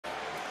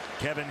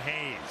Kevin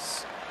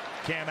Hayes,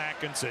 Cam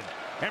Atkinson,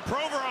 and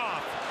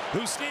Provorov,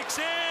 who sneaks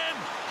in.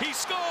 He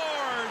scores!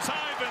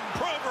 Ivan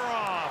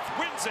Provorov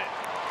wins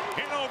it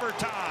in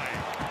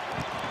overtime.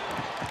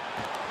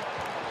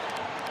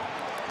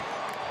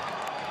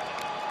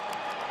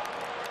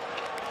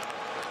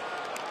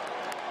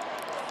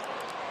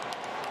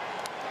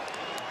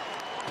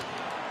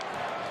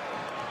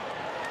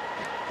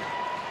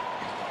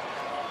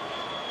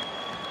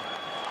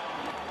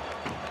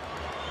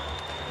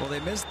 Well, they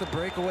missed the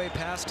breakaway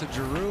pass to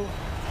Giroux.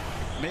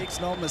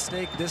 Makes no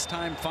mistake this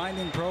time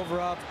finding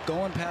Provorov,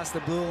 going past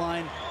the blue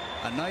line.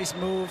 A nice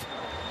move,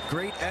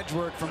 great edge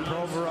work from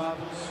Provorov,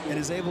 and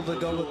is able to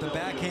go with the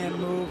backhand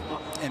move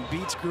and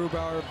beats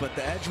Grubauer. But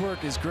the edge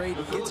work is great,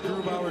 gets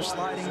Grubauer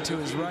sliding to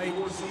his right,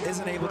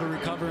 isn't able to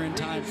recover in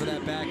time for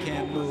that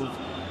backhand move.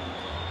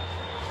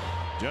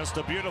 Just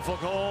a beautiful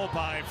goal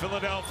by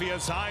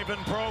Philadelphia's Ivan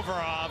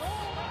Provorov,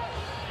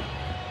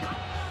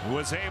 who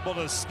was able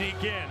to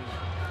sneak in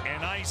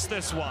and ice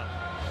this one.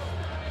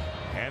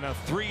 And a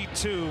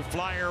 3-2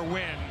 Flyer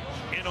win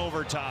in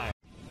overtime.